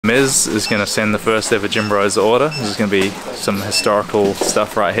Miz is going to send the first ever GYMBROs order. This is going to be some historical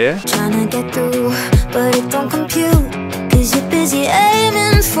stuff right here. Trying to get through, but it don't compute, 'cause you're busy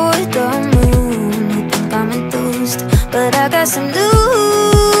aiming for the moon. You think I'm enthused, but I got some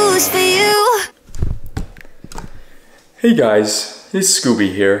news for you. Hey guys, it's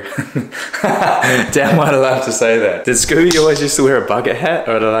Scooby here. Damn, why did I have to say that? Did Scooby always used to wear a bucket hat,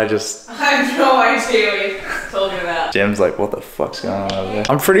 or did I just... I have no idea what you're talking about. Jem's like, what the fuck's going on over there?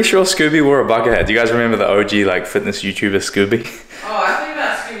 I'm pretty sure Scooby wore a bucket hat. Do you guys remember the OG like fitness YouTuber Scooby? Oh, I think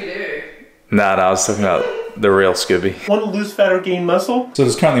about Scooby-Doo. Nah, I was talking about the real Scooby. Want to lose fat or gain muscle? So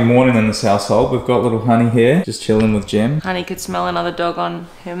it's currently morning in this household. We've got little Honey here, just chilling with Jem. Honey could smell another dog on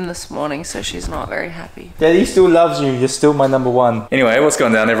him this morning, so she's not very happy. Daddy still loves you. You're still my number one. Anyway, what's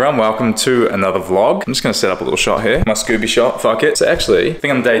going down, everyone? Welcome to another vlog. I'm just gonna set up a little shot here. My Scooby shot, fuck it. So actually, I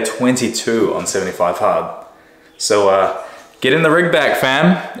think I'm day 22 on 75 hard. So get in the rig back,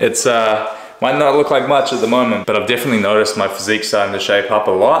 fam. It's might not look like much at the moment, but I've definitely noticed my physique starting to shape up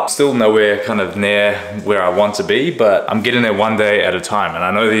a lot. Still nowhere kind of near where I want to be, but I'm getting there one day at a time. And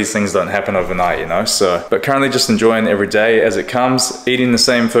I know these things don't happen overnight, you know? So, but currently just enjoying every day as it comes, eating the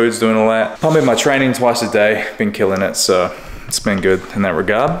same foods, doing all that. Pumping my training twice a day, been killing it. So it's been good in that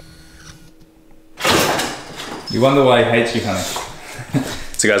regard. You wonder why he hates you, honey.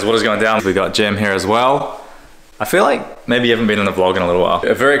 So guys, what is going down? We got Jem here as well. I feel like maybe you haven't been in a vlog in a little while.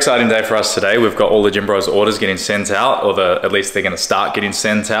 A very exciting day for us today. We've got all the GYMBROs orders getting sent out, or at least they're gonna start getting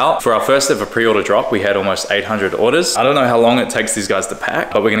sent out. For our first ever pre-order drop, we had almost 800 orders. I don't know how long it takes these guys to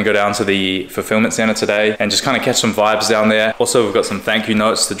pack, but we're gonna go down to the fulfillment center today and just kind of catch some vibes down there. Also, we've got some thank you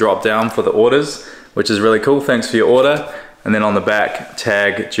notes to drop down for the orders, which is really cool. Thanks for your order. And then on the back,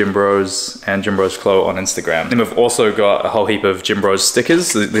 tag GYMBROs and GYMBROs Clo on Instagram. And we've also got a whole heap of GYMBROs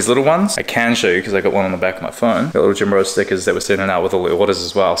stickers, these little ones. I can show you because I got one on the back of my phone. Got little GYMBROs stickers that we're sending out with all the orders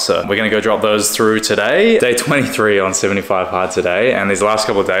as well. So we're gonna go drop those through today. Day 23 on 75 hard today. And these last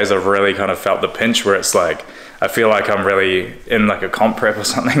couple of days, I've really kind of felt the pinch where it's like, I feel like I'm really in like a comp prep or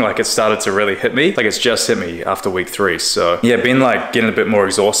something. Like it started to really hit me. Like it's just hit me after week 3. So yeah, been like getting a bit more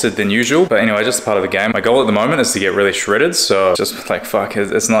exhausted than usual. But anyway, just part of the game. My goal at the moment is to get really shredded. So just like, fuck,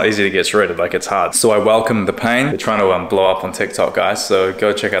 it's not easy to get shredded. Like it's hard. So I welcome the pain. We're trying to blow up on TikTok, guys. So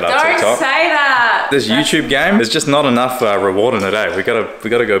go check out our TikTok. Don't say that. This YouTube game, there's just not enough reward in it, eh? We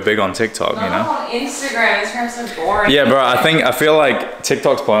gotta go big on TikTok, you know? On Instagram, Instagram's so boring. Yeah, bro, I feel like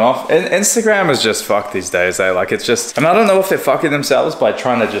TikTok's blowing off. And Instagram is just fucked these days, eh? Like it's just, I mean, I don't know if they're fucking themselves by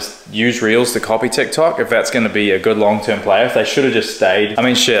trying to just use Reels to copy TikTok, if that's gonna be a good long-term play. If they should have just stayed. I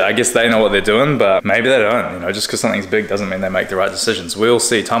mean, shit, I guess they know what they're doing, but maybe they don't, you know? Just because something's big doesn't mean they make the right decisions. We'll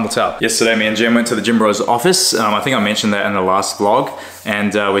see, time will tell. Yesterday, me and Jem went to the GYMBROs office. I think I mentioned that in the last vlog.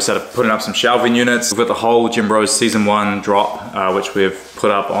 And we started putting up some shelving units. We've got the whole GYMBROs season 1 drop, which we've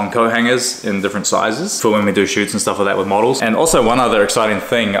put up on coat hangers in different sizes for when we do shoots and stuff like that with models. And also one other exciting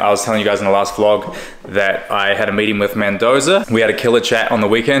thing, I was telling you guys in the last vlog that I had a meeting with Mendoza. We had a killer chat on the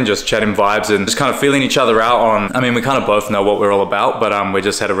weekend, just chatting vibes and just kind of feeling each other out on, I mean, we kind of both know what we're all about, but we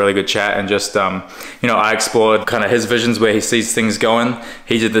just had a really good chat and just, you know, I explored kind of his visions where he sees things going.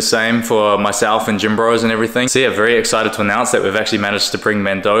 He did the same for myself and GYMBROs and everything. So yeah, very excited to announce that we've actually managed to bring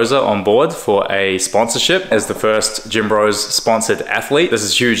Mendoza on board for a sponsorship as the first GYMBROs sponsored athlete. This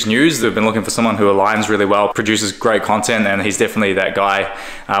is huge news. We've been looking for someone who aligns really well, produces great content, and he's definitely that guy.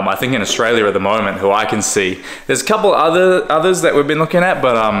 I think in Australia at the moment who I can see. There's a couple others that we've been looking at,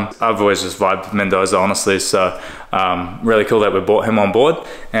 but I've always just vibed with Mendoza, honestly. So really cool that we brought him on board.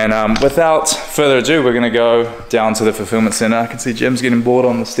 And without further ado, we're gonna go down to the fulfillment center. I can see Jim's getting bored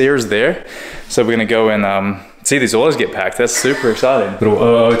on the stairs there. So we're gonna go and see these orders get packed. That's super exciting. Little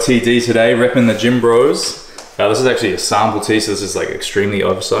OOTD today, repping the GYMBROs. This is actually a sample tee, so this is like extremely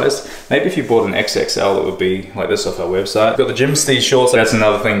oversized. Maybe if you bought an XXL, it would be like this off our website. Got the GymSteed shorts. That's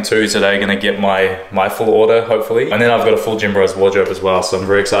another thing too today. Gonna get my full order, hopefully. And then I've got a full GYMBROs wardrobe as well, so I'm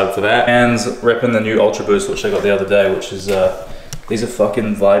very excited for that. And repping the new Ultra Boost, which I got the other day, which is these are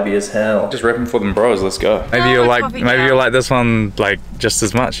fucking vibey as hell. Just repping for them bros, let's go. Maybe you'll like this one like just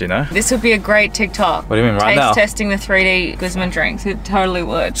as much, you know? This would be a great TikTok. What do you mean right now? Taste testing the 3D Guzman drinks. It totally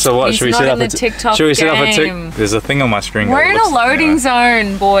would. So what, should we set up a TikTok should we set up a game? There's a thing on my screen. We're in a loading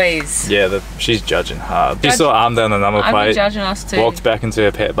zone, boys. Yeah, she's judging hard. She saw arm down the number plate. I'm judging us too. Walked back into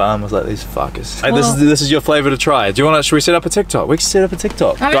her pet bar and was like, these fuckers. Hey, this is your flavor to try. Do you want to, should we set up a TikTok? We can set up a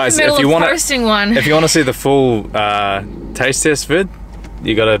TikTok. I'm Guys, in the middle if you of want posting one. If you want to see the full taste test vid,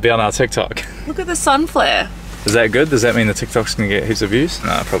 you gotta be on our TikTok. Look at the sun flare. Is that good? Does that mean the TikTok's gonna get heaps of views?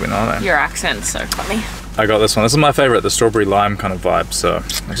 No, probably not. Eh? Your accent's so funny. I got this one. This is my favorite, the strawberry lime kind of vibe. So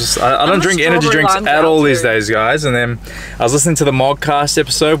I don't drink energy drinks at all these days, guys. And then I was listening to the Modcast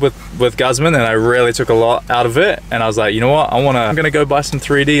episode with Guzman, and I really took a lot out of it. And I was like, you know what? I'm gonna go buy some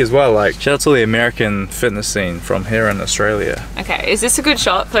 3D as well. Like, shout out to the American fitness scene from here in Australia. Okay, is this a good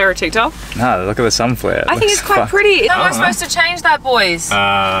shot for a TikTok? Nah, look at the sun flare. I think it's quite pretty. How am I supposed to change that, boys?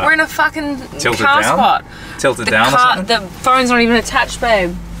 We're in a fucking car spot. Tilted down or something? The phone's not even attached,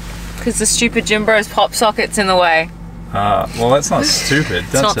 babe. Because the stupid GYMBROs pop socket's in the way. Well, that's not stupid.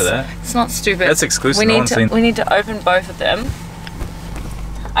 Don't say that. It's not stupid. That's exclusive. We need to open both of them.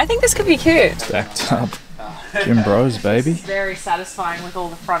 I think this could be cute. Stacked up. GYMBROs, baby. It's very satisfying with all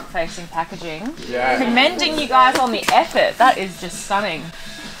the front-facing packaging. Yeah. Commending you guys on the effort. That is just stunning.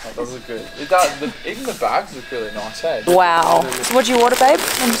 That does look good. Even the bags look really nice, eh? Wow. So what do you order, babe?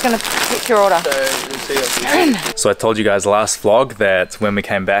 I'm just going to pick your order. So I told you guys last vlog that when we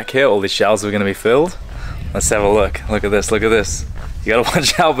came back here, all these shelves were going to be filled. Let's have a look. Look at this. Look at this. You got to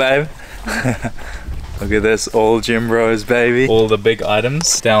watch out, babe. Look at this. All GYMBROs, baby. All the big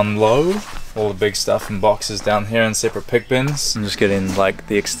items down low. All the big stuff in boxes down here in separate pick bins. I'm just getting like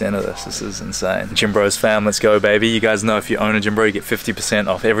the extent of this. This is insane. GYMBROs fam, let's go, baby. You guys know if you own a GYMBRO, you get 50%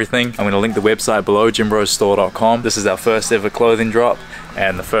 off everything. I'm gonna link the website below, gymbrosstore.com. This is our first ever clothing drop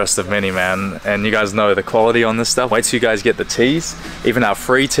and the first of many, man. And you guys know the quality on this stuff. Wait till you guys get the tees, even our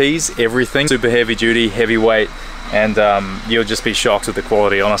free tees, everything. Super heavy duty, heavyweight. And you'll just be shocked with the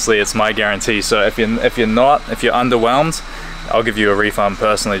quality. Honestly, it's my guarantee. So if you're underwhelmed, I'll give you a refund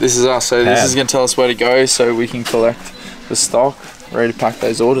personally. This is us, so this is gonna tell us where to go so we can collect the stock, ready to pack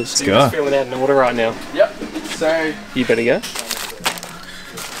those orders. So you're just filling out an order right now? Yep. So you better go.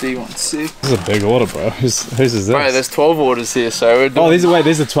 D16. This is a big order, bro. Whose is this? Bro, there's 12 orders here, so we're doing... Oh,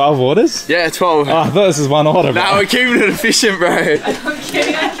 these are 12 orders? Yeah, 12. Oh, I thought this was one order, bro. Nah, we're keeping it efficient, bro. I'm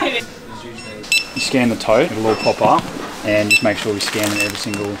kidding. You scan the tote, it'll all pop up, and just make sure we scan every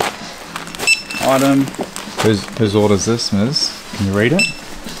single item. Whose order is this, Miz? Can you read it?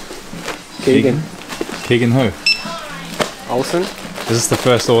 Keegan. Keegan who? Olsen. Is this the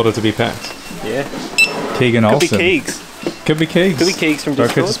first order to be packed? Yeah. Keegan Olsen. Could be Keegs. Could be Keegs. Could be Keegs from Discord. Or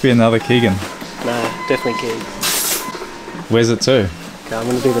it could just be another Keegan. Nah, definitely Keegs. Where's it to? Okay, I'm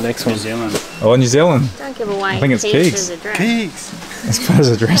gonna do the next one. New Zealand. Oh, New Zealand. Don't give away. I think it's Keegs. Keegs. Let's put his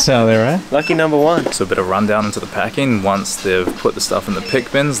address out there, right? Lucky number one. So a bit of rundown into the packing. Once they've put the stuff in the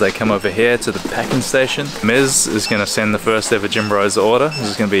pick bins, they come over here to the packing station. Miz is going to send the first ever GYMBROs order. This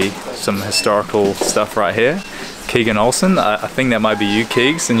is going to be some historical stuff right here. Keegan Olsen, I think that might be you,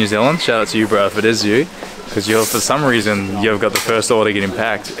 Keegs, in New Zealand. Shout out to you, bro, if it is you. Because for some reason, you've got the first order getting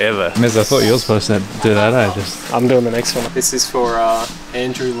packed ever. Miz, I thought you were supposed to do that, I'm doing the next one. This is for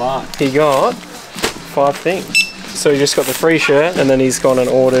Andrew Lark. He got 5 things. So he just got the free shirt, and then he's gone and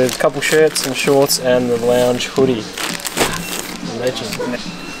ordered a couple shirts and shorts and the lounge hoodie. Legend.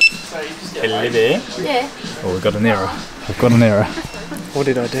 Hello there. Yeah. Oh, we've got an error. We've got an error. What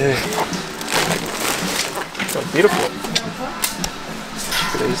did I do? Oh, beautiful.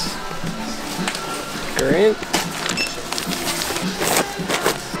 Look at these. Grant.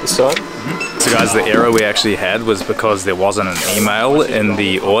 This side. So guys, the error we actually had was because there wasn't an email in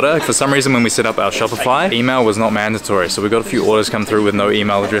the order. For some reason when we set up our Shopify, email was not mandatory. So we got a few orders come through with no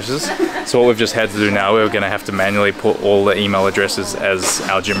email addresses. So what we've just had to do now, we're gonna have to manually put all the email addresses as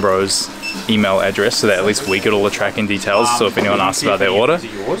our GYMBROs email address so that at least we get all the tracking details. So if anyone asks about their order,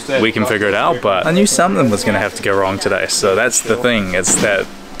 we can figure it out. But I knew something was gonna have to go wrong today. So that's the thing, it's that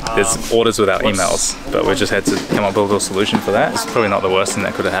there's orders without emails, but we just had to come up with a little solution for that. It's probably not the worst thing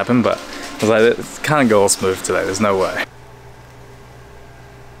that could have happened, but I was like, it can't go all smooth today, there's no way.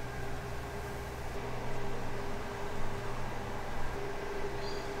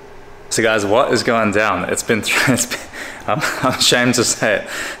 So guys, what is going down? I'm ashamed to say it.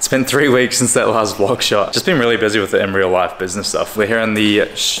 It's been 3 weeks since that last vlog shot. Just been really busy with the in real life business stuff. We're here in the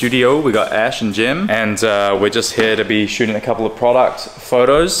studio. We got Ash and Jim, and we're just here to be shooting a couple of product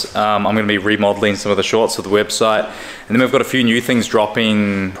photos. I'm gonna be remodeling some of the shorts for the website. And then we've got a few new things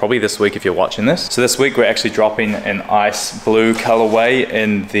dropping probably this week if you're watching this. So this week we're actually dropping an ice blue colorway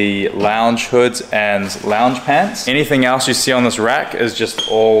in the lounge hoods and lounge pants. Anything else you see on this rack is just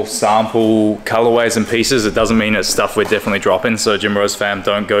all sample colorways and pieces. It doesn't mean it's stuff we're definitely definitely dropping. So GYMBROs fam,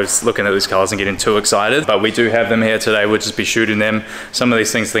 don't go looking at these colors and getting too excited. But we do have them here today. We'll just be shooting them. Some of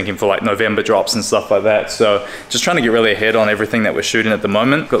these things thinking for like November drops and stuff like that. So just trying to get really ahead on everything that we're shooting at the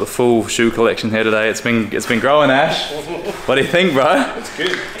moment. Got the full shoe collection here today. It's been growing, Ash. What do you think, bro? It's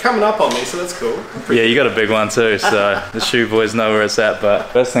good. Coming up on me, so that's cool. Yeah, you got a big one too, so the shoe boys know where it's at. But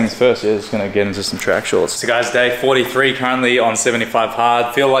first things first, yeah, just gonna get into some track shorts. So guys, day 43, currently on 75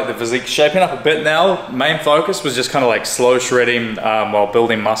 hard. Feel like the physique's shaping up a bit now. Main focus was just kind of like slow shredding while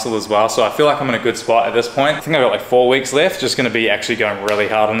building muscle as well. So I feel like I'm in a good spot at this point. I think I've got like 4 weeks left, just gonna be actually going really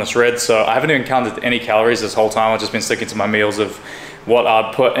hard on the shred. So I haven't even counted any calories this whole time. I've just been sticking to my meals of what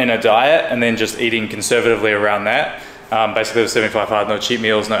I'd put in a diet and then just eating conservatively around that. Basically the 75 hard, no cheat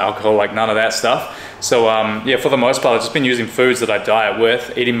meals, no alcohol, like none of that stuff. So yeah, for the most part, I've just been using foods that I diet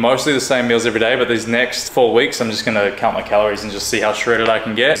with, eating mostly the same meals every day, but these next 4 weeks, I'm just gonna count my calories and just see how shredded I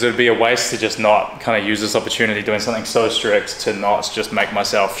can get. Because it would be a waste to just not kind of use this opportunity doing something so strict to not just make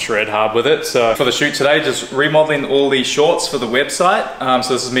myself shred hard with it. So for the shoot today, just remodeling all these shorts for the website.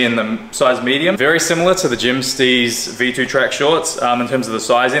 So this is me in the size medium. Very similar to the GYMSTEES V2 track shorts in terms of the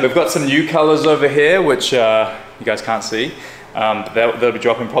sizing. We've got some new colors over here, which you guys can't see. But they'll be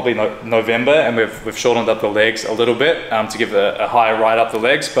dropping probably November, and we've shortened up the legs a little bit to give a higher ride up the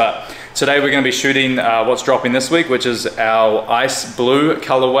legs. But today we're going to be shooting what's dropping this week, which is our ice blue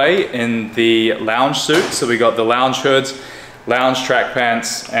colorway in the lounge suit. So we got the lounge hood, lounge track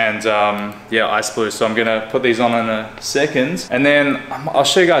pants, and yeah, ice blue. So I'm going to put these on in a second, and then I'll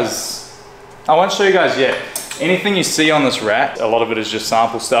show you guys. I won't show you guys yet. Anything you see on this rack, a lot of it is just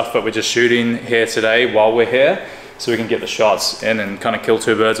sample stuff, but we're just shooting here today while we're here, so we can get the shots in and kind of kill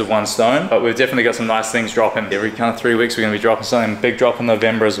 2 birds with 1 stone. But we've definitely got some nice things dropping. Every kind of 3 weeks we're gonna be dropping something, big drop in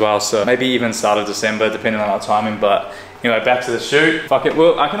November as well, so maybe even start of December, depending on our timing. But anyway, back to the shoot. Fuck it,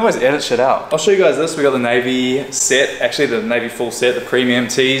 well, I can always edit shit out. I'll show you guys this. We got the navy set, actually the navy full set, the premium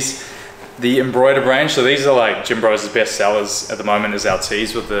tees, the embroidered range. So these are like GYMBROs' best sellers at the moment, is our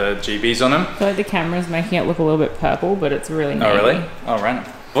tees with the GBs on them. I feel like the camera's making it look a little bit purple, but it's really navy. Oh really? Oh random.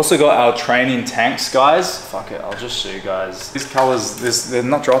 We've also got our training tanks, guys. Fuck it, I'll just show you guys. These colors, they're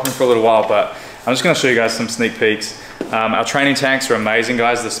not dropping for a little while, but I'm just gonna show you guys some sneak peeks. Our training tanks are amazing,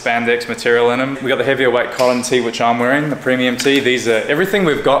 guys. The spandex material in them. We got the heavier weight cotton tee, which I'm wearing, the premium tee. These are, everything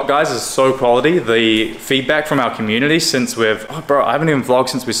we've got, guys, is so quality. The feedback from our community since oh bro, I haven't even vlogged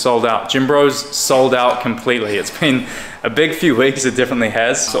since we sold out. GYMBROs sold out completely. It's been a big few weeks, it definitely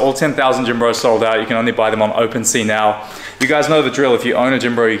has. So all 10,000 GYMBROs sold out. You can only buy them on OpenSea now. You guys know the drill. If you own a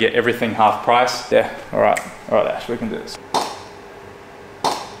GYMBRO, you get everything half price. Yeah, all right, Ash, we can do this.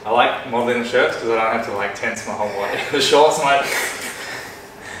 I like modeling the shirts because I don't have to like tense my whole body. The shorts might.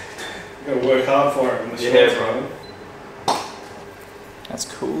 You gotta work hard for it in the shorts, bro. That's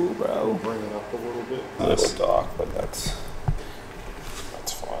cool, bro. Bring it up a little bit. A little dark, but that's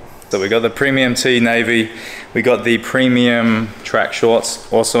fine. So we got the premium tee navy. We got the premium track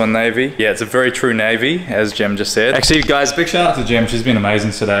shorts, also in navy. Yeah, it's a very true navy, as Jem just said. Actually, guys, big shout out to Jem. She's been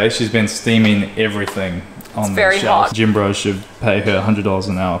amazing today. She's been steaming everything. It's very hot. GYMBROs should pay her $100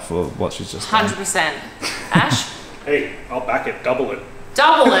 an hour for what she's just done. 100%. Ash? Hey, I'll back it, double it.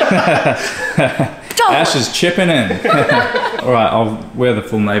 Double it! Double Ash is chipping in. All right, I'll wear the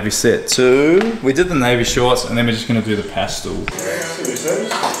full navy set too. We did the navy shorts, and then we're just gonna do the pastel.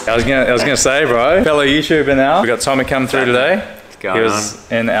 I was gonna say, bro, fellow YouTuber now. We got Tommy coming through today. He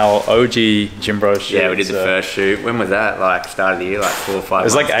was in our OG GYMBRO shoot. Yeah, we did the first shoot. When was that? Like start of the year, like 4 or 5 months. It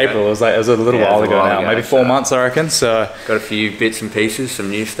was like April. It was a little while ago now. Maybe 4 months, I reckon. So got a few bits and pieces,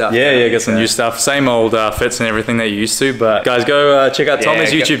 some new stuff. Yeah, got some new stuff. Same old fits and everything that you used to. But guys, go check out Tommy's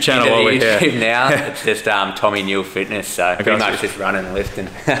YouTube channel while we're here. Now it's just Tommy Newell Fitness. So pretty much just running and lifting.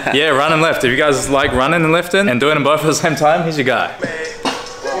 Yeah, run and lift. If you guys like running and lifting and doing them both at the same time, he's your guy.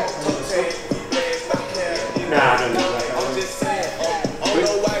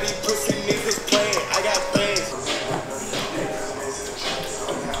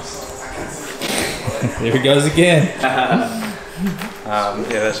 Here he goes again. Yeah,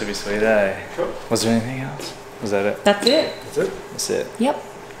 that should be sweet, eh? Cool. Was there anything else? Was that it? That's it. That's it? That's it. Yep.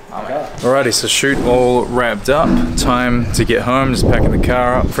 Okay. Alrighty, so shoot all wrapped up. Time to get home, just packing the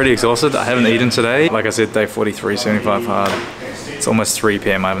car up. Pretty exhausted. I haven't eaten today. Like I said, day 43, 75 hard. It's almost 3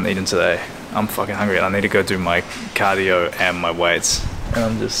 p.m. I haven't eaten today. I'm fucking hungry and I need to go do my cardio and my weights. And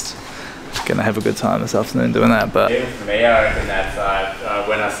I'm just gonna have a good time this afternoon doing that. But even for me, I reckon that's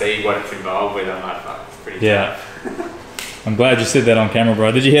when I see what it's involved with, I'm like, fuck, it's pretty tough. I'm glad you said that on camera,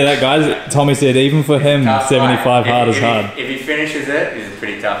 bro. Did you hear that, guys? Tommy said even for him, 75 hard is hard. If he finishes it, he's a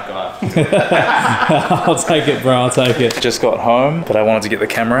pretty tough guy. I'll take it, bro. I'll take it. Just got home, but I wanted to get the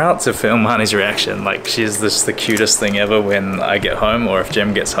camera out to film Honey's reaction. Like, she's just the cutest thing ever when I get home or if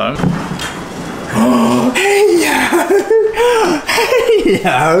Jim gets home. Oh, hello!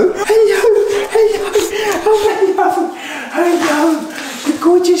 Hello! Hello! Hello! Hello! You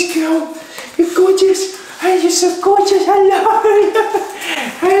gorgeous girl! You're gorgeous! Hey, you're so gorgeous! Hello!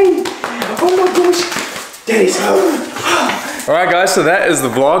 Hey! Oh my gosh! Daddy's home! Alright guys, so that is the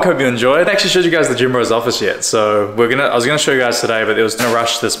vlog. Hope you enjoyed. I actually showed you guys the GYMBROs office yet, so I was gonna show you guys today, but there was no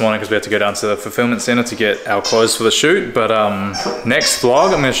rush this morning because we had to go down to the fulfillment center to get our clothes for the shoot. But next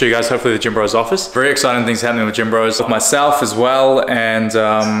vlog, I'm gonna show you guys hopefully the GYMBROs office. Very exciting things happening with GYMBROs, with myself as well, and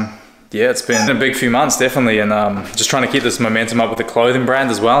yeah, it's been a big few months, definitely, and just trying to keep this momentum up with the clothing brand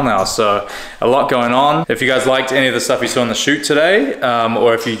as well now. So a lot going on. If you guys liked any of the stuff you saw on the shoot today,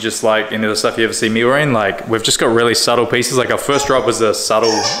 or if you just like any of the stuff you ever see me wearing, like we've just got really subtle pieces. Like our first drop was a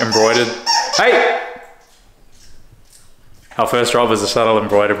subtle embroidered. Hey! Our first drop was a subtle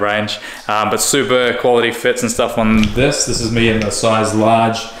embroidered range, but super quality fits and stuff on this. This is me in the size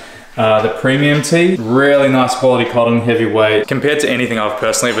large. The premium tee, really nice quality cotton, heavyweight. Compared to anything I've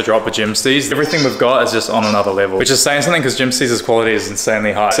personally ever dropped with GYMBROs, everything we've got is just on another level, which is saying something because GYMBROs' quality is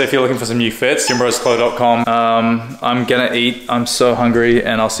insanely high. So if you're looking for some new fits, gymbrosclo.com. I'm gonna eat, I'm so hungry,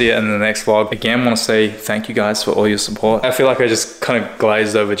 and I'll see you in the next vlog. Again, want to say thank you guys for all your support. I feel like I just kind of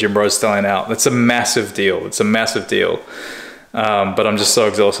glazed over GYMBROs selling out. It's a massive deal, it's a massive deal. But I'm just so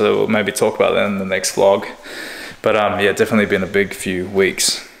exhausted that we'll maybe talk about that in the next vlog. But yeah, definitely been a big few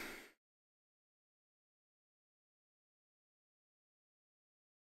weeks.